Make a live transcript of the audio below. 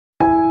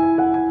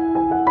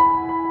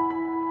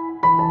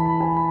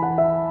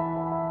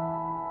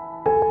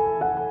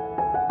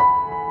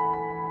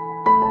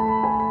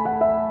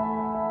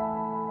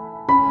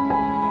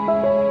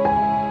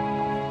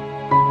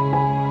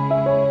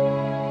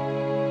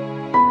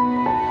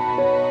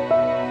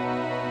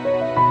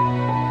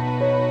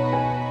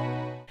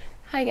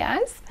Hi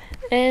guys,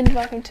 and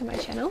welcome to my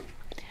channel.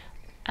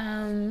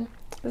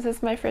 This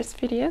is my first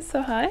video,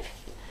 so hi.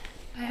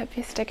 I hope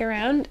you stick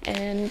around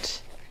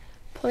and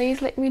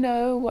please let me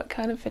know what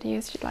kind of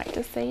videos you'd like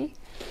to see.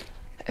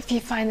 If you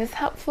find this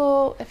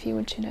helpful, if you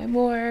want to know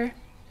more,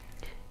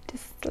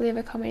 just leave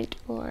a comment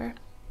or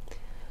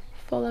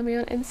follow me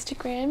on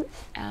Instagram.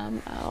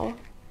 I'll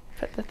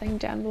put the thing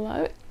down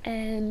below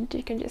and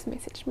you can just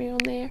message me on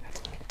there.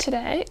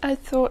 Today I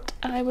thought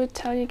I would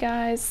tell you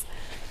guys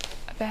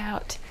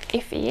about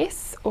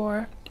FES,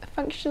 or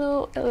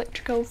functional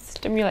electrical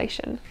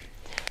stimulation.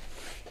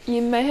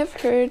 You may have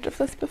heard of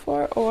this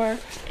before, or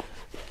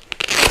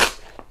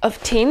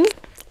of TENS.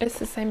 It's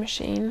the same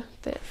machine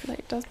that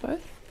does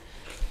both.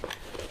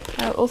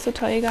 I'll also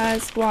tell you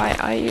guys why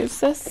I use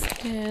this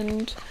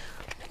and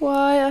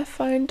why I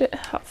find it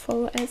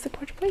helpful as a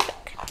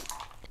quadriplegic.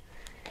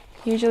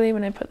 Usually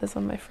when I put this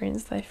on my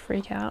friends they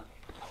freak out,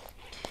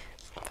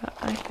 but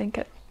I think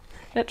it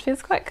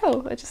feels quite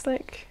cool. It just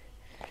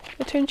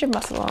it turns your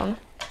muscle on.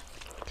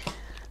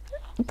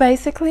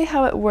 Basically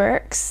how it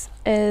works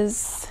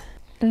is,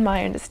 in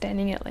my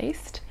understanding at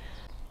least,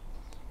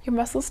 your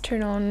muscles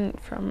turn on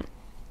from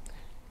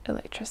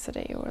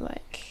electricity or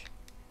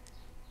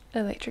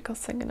electrical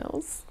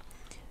signals,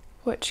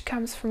 which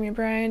comes from your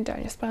brain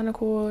down your spinal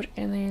cord,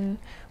 and then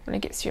when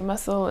it gets to your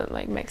muscle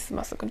it makes the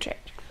muscle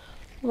contract.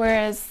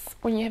 Whereas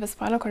when you have a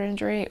spinal cord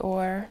injury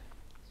or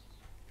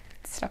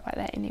stuff like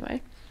that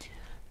anyway,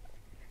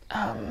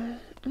 I'm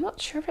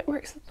not sure if it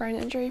works with brain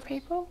injury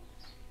people.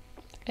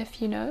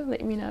 If you know,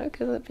 let me know,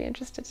 because I'd be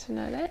interested to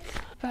know that.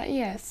 But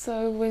yeah,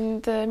 so when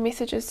the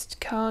messages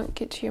can't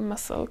get to your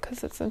muscle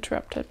because it's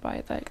interrupted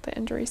by the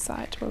injury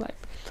site or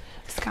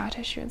scar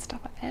tissue and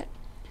stuff like that,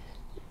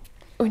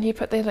 when you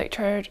put the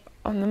electrode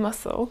on the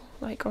muscle,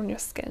 on your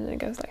skin, and it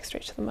goes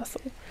straight to the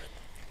muscle,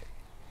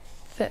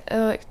 the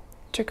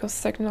electrical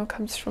signal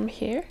comes from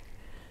here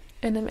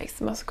and it makes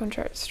the muscle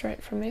contract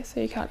straight from there, so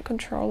you can't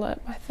control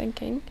it by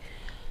thinking,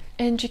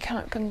 and you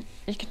can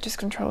just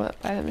control it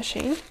by the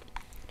machine.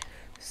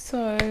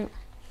 So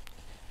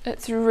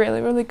it's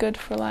really good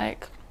for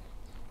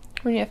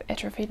when you have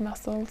atrophied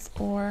muscles,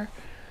 or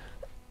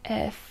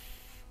if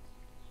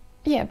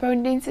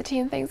bone density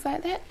and things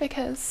like that,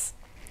 because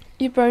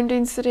your bone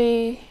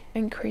density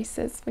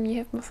increases when you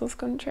have muscles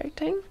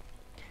contracting.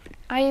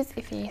 I use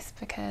FES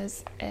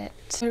because it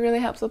really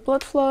helps with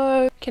blood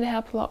flow, can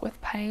help a lot with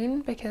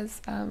pain,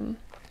 because I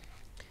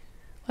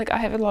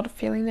have a lot of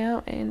feeling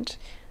now and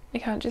I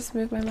can't just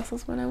move my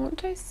muscles when I want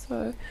to,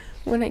 so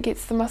when it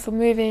gets the muscle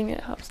moving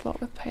it helps a lot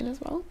with pain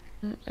as well.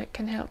 It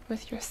can help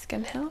with your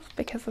skin health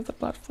because of the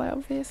blood flow,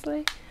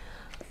 obviously.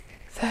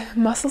 So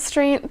muscle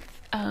strength,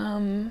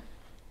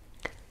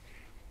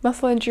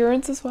 muscle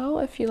endurance as well,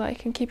 if you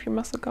can keep your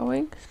muscle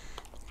going.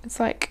 It's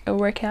like a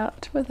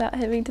workout without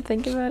having to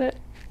think about it.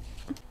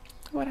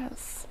 What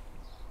else?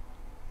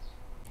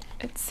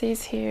 It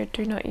says here,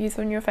 do not use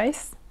on your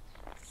face.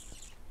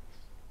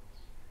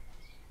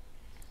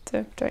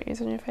 So don't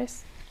use on your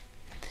face.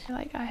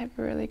 I have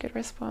a really good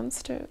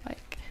response to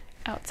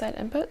outside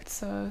input,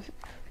 so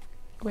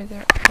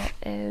whether it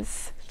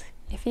is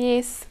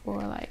FES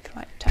or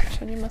touch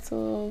on your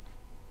muscle,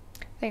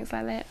 things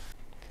like that.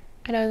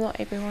 I know not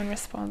everyone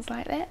responds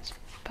like that,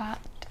 but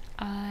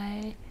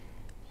I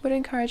would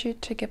encourage you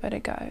to give it a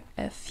go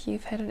if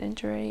you've had an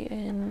injury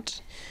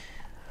and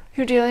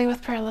you're dealing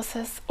with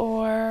paralysis,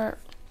 or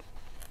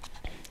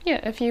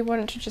if you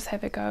wanted to just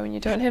have a go and you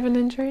don't have an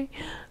injury,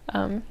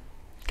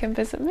 come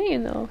visit me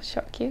and I'll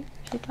shock you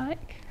if you'd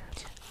like.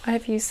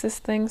 I've used this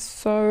thing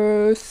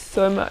so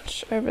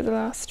much over the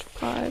last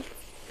five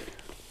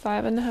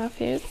and a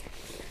half years.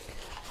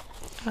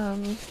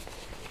 Comes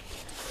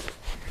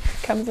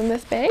in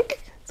this bag.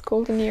 It's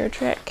called a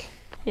NeuroTrack.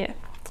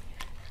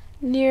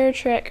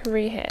 NeuroTrack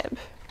Rehab.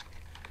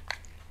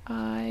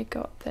 I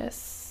got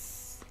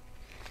this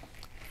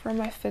from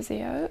my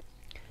physio.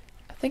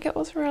 I think it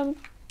was around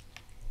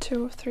 $200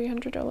 or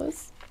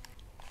 $300.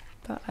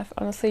 But I've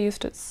honestly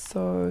used it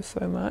so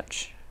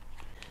much.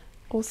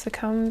 Also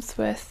comes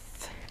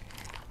with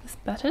this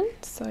button,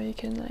 so you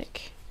can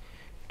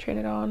turn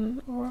it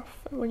on or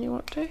off when you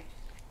want to.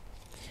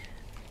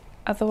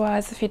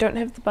 Otherwise, if you don't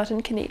have the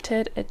button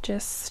connected, it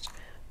just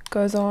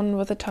goes on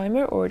with a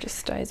timer, or just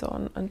stays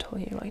on until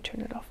you turn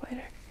it off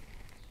later.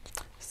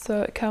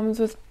 So it comes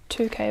with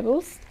 2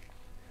 cables,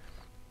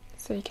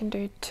 so you can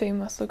do 2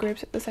 muscle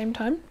groups at the same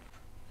time.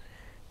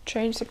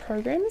 Change the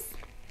programs.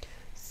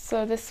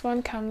 So this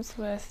one comes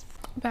with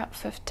about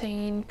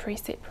 15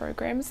 preset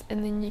programs,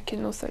 and then you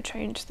can also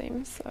change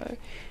them. So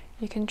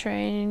you can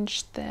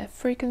change the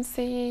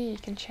frequency, you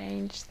can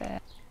change the,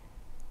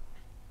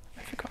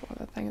 I forgot what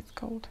the thing is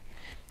called.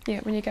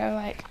 When you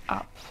go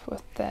up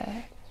with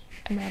the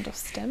amount of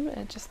stim,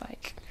 it just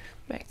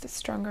makes it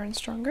stronger and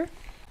stronger.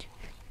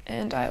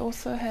 And I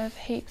also have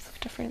heaps of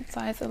different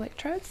size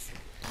electrodes.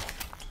 I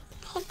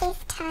have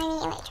these tiny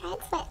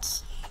electrodes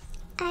which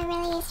are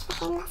really used for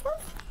hand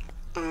muscles.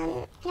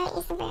 I don't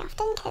use them very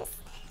often because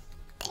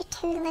they're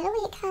too little,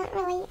 you can't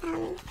really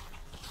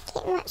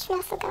get much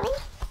muscle going.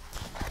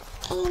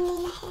 And then I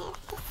have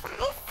this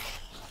size.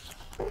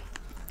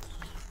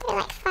 They're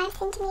like 5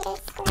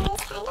 centimetres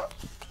squares kind of.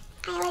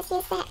 I always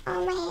use that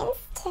on my hands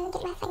to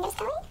get my fingers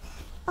going,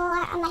 or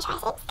on my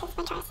triceps because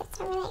my triceps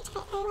don't really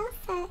activate very well,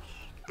 so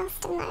I'll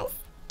stim those.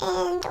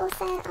 And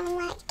also on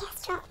like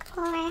gastroc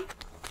or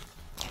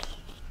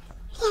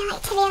yeah,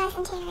 like tibialis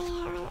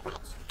anterior or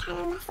like kind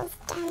of muscles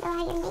down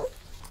below your knee.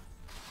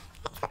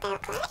 That's what they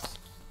look like.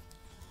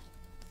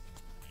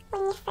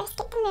 When you first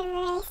get them, they're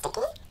really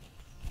sticky.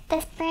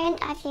 This brand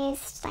I've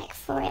used like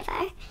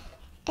forever,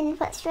 and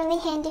what's really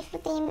handy for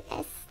them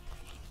is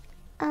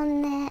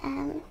on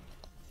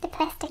the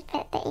plastic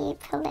bit that you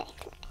pull the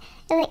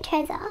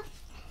electrodes off.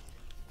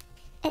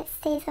 It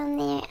says on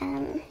there,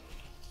 I'll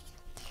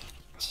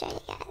show you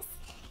guys.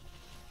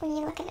 When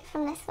you look at it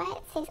from this way,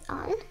 it says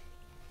on.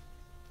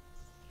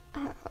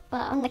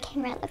 Well, on the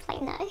camera it looks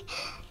like no.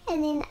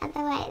 And then the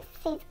other way it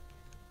says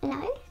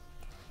no.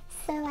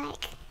 So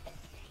like,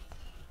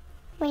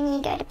 when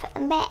you go to put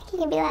them back, you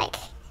can be like,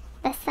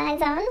 this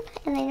side's on.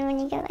 And then when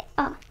you go like,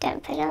 oh,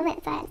 don't put it on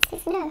that side, it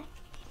says no.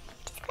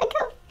 Which is quite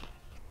cool.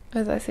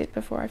 As I said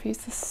before, I've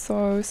used this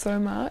so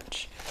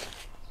much.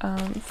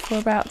 For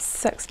about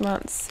 6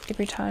 months,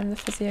 every time the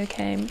physio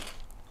came,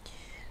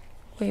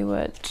 we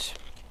would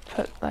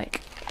put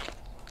like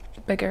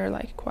bigger,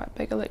 like quite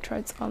big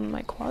electrodes on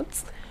my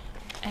quads,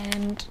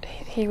 and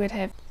he would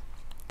have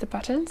the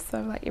buttons,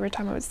 so like every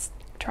time I would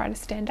try to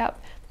stand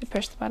up, I'd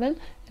push the button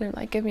and it would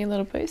like give me a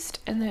little boost,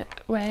 and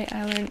that way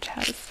I learned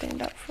how to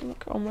stand up from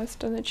like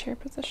almost in the chair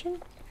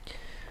position.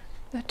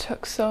 That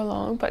took so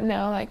long, but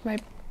now like my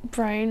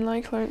brain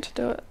like learned to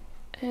do it,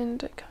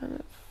 and it kind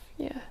of,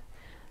 yeah,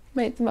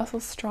 made the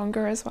muscles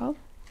stronger as well.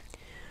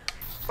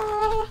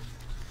 The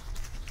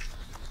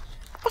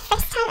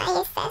first time I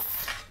used this,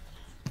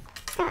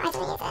 I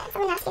didn't use it,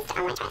 someone else used it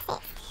on my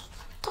triceps,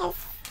 because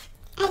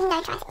I had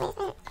no tricep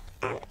movement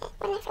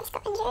when I first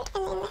got injured,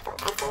 and then I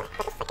thought I'd do like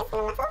little flickers in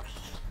the muscle,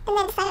 and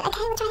then decided,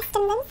 okay, we'll try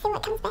stim them, see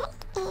what comes back,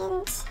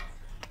 and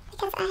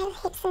because I have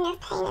heaps of nerve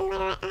pain in my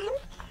right arm,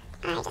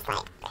 I just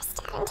like burst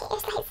out in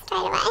tears like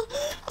straight away,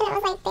 and it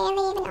was like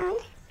barely even on.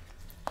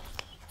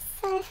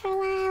 So for a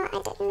while I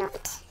did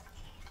not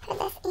put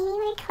this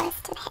anywhere close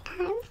to that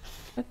arm.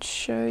 I'd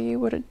show you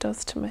what it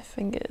does to my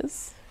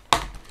fingers.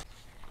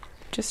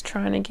 Just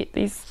trying to get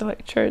these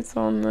electrodes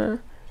on the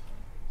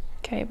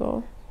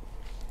cable.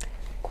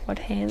 Quad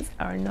hands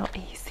are not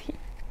easy.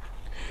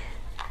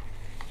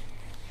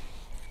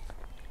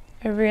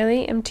 I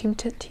really am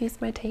tempted to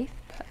use my teeth,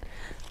 but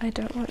I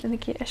don't want them to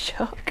get a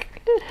shock.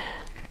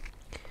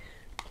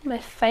 My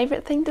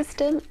favourite thing to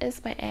stim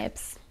is my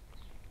abs.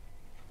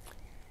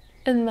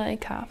 And my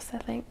calves, I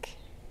think.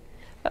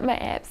 But my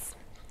abs.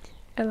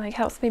 It like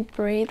helps me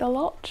breathe a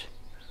lot.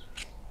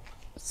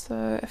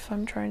 So if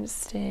I'm trying to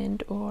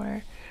stand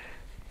or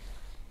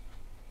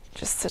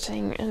just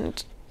sitting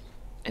and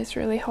it's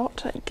really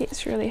hot, it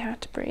gets really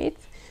hard to breathe.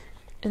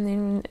 And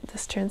then when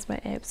this turns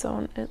my abs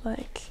on, it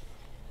like,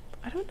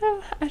 I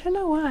don't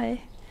know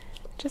why.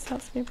 It just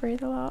helps me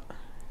breathe a lot.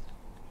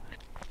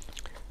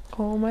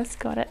 Almost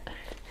got it.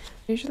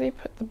 Usually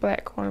put the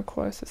black one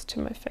closest to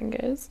my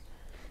fingers,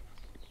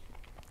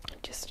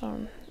 just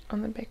on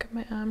the back of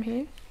my arm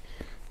here,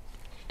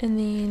 and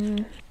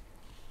then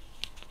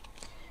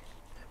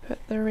I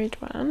put the red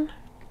one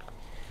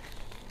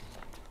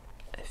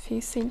a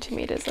few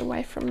centimeters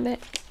away from that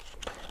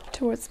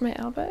towards my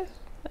elbow,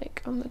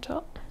 like on the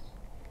top.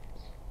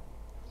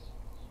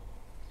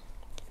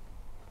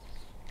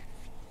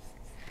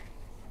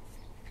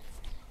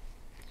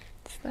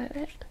 Just like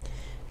that.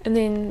 And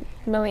then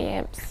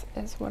milliamps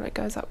is what it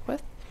goes up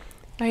with.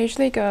 I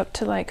usually go up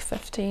to like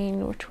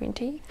 15 or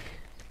 20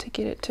 to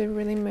get it to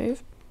really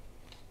move.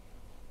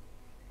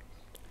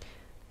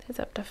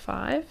 There's up to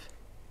 5,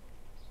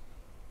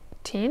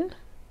 10.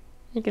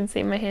 You can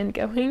see my hand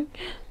going.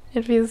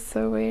 It feels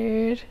so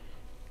weird.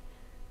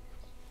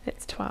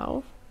 It's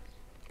 12.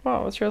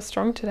 Wow, it's real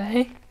strong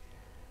today.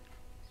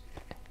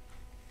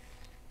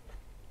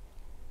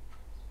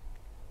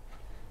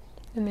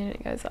 And then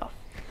it goes off.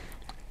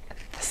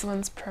 This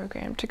one's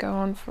programmed to go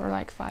on for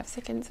like 5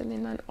 seconds and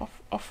then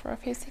off for a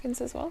few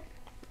seconds as well.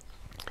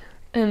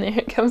 And there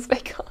it comes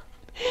back on.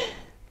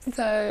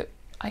 So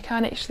I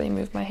can't actually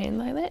move my hand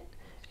like that.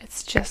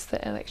 It's just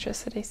the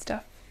electricity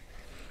stuff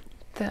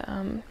that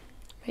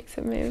makes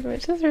it move,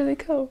 which is really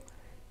cool.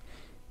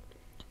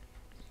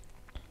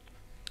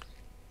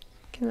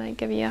 Can like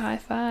give you a high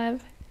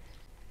five,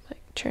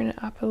 like turn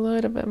it up a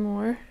little bit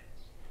more.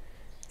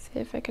 See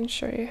if I can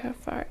show you how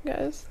far it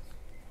goes.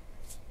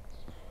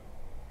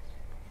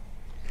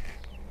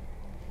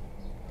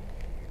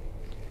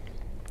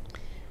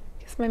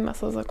 Because my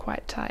muscles are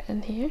quite tight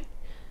in here,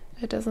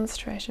 it doesn't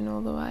straighten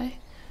all the way.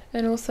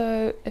 And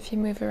also if you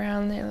move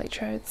around the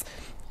electrodes,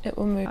 it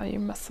will move how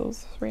your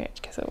muscles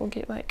react, because it will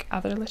get like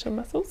other little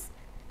muscles,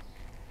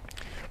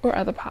 or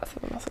other parts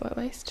of the muscle at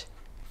least.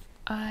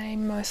 I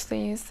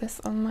mostly use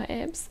this on my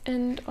abs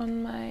and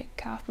on my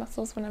calf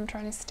muscles when I'm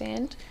trying to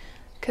stand,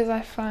 because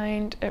I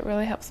find it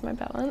really helps my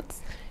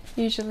balance.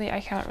 Usually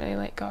I can't really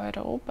let go at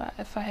all, but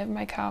if I have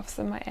my calves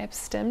and my abs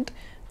stimmed,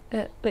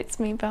 it lets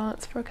me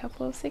balance for a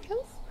couple of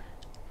seconds.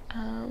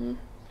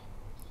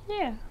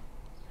 Yeah.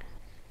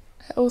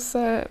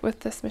 Also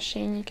with this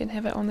machine you can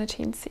have it on the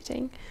 10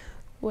 setting,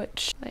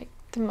 which like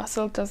the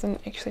muscle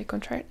doesn't actually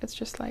contract, it's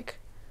just like,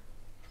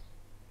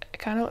 it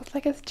kind of looks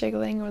like it's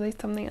jiggling, or there's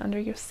something under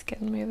your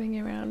skin moving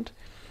around.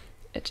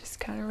 It just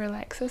kind of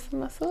relaxes the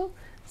muscle.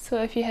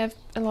 So if you have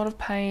a lot of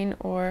pain,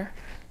 or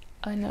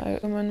I know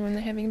women when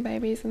they're having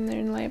babies and they're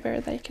in labour,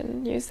 they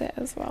can use that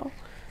as well,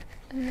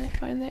 and they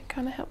find that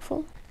kind of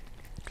helpful.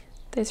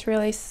 There's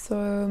really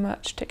so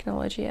much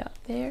technology out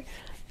there,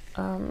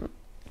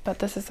 but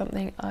this is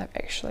something I've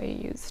actually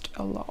used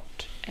a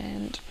lot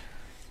and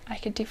I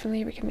could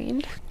definitely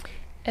recommend.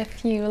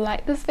 If you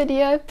like this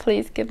video,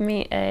 please give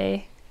me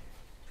a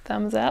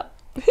thumbs up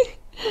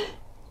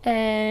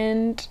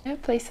and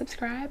please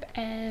subscribe,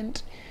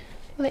 and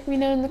let me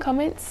know in the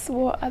comments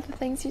what other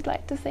things you'd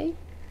like to see.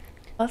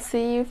 I'll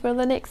see you for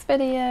the next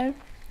video.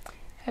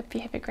 Hope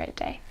you have a great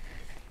day.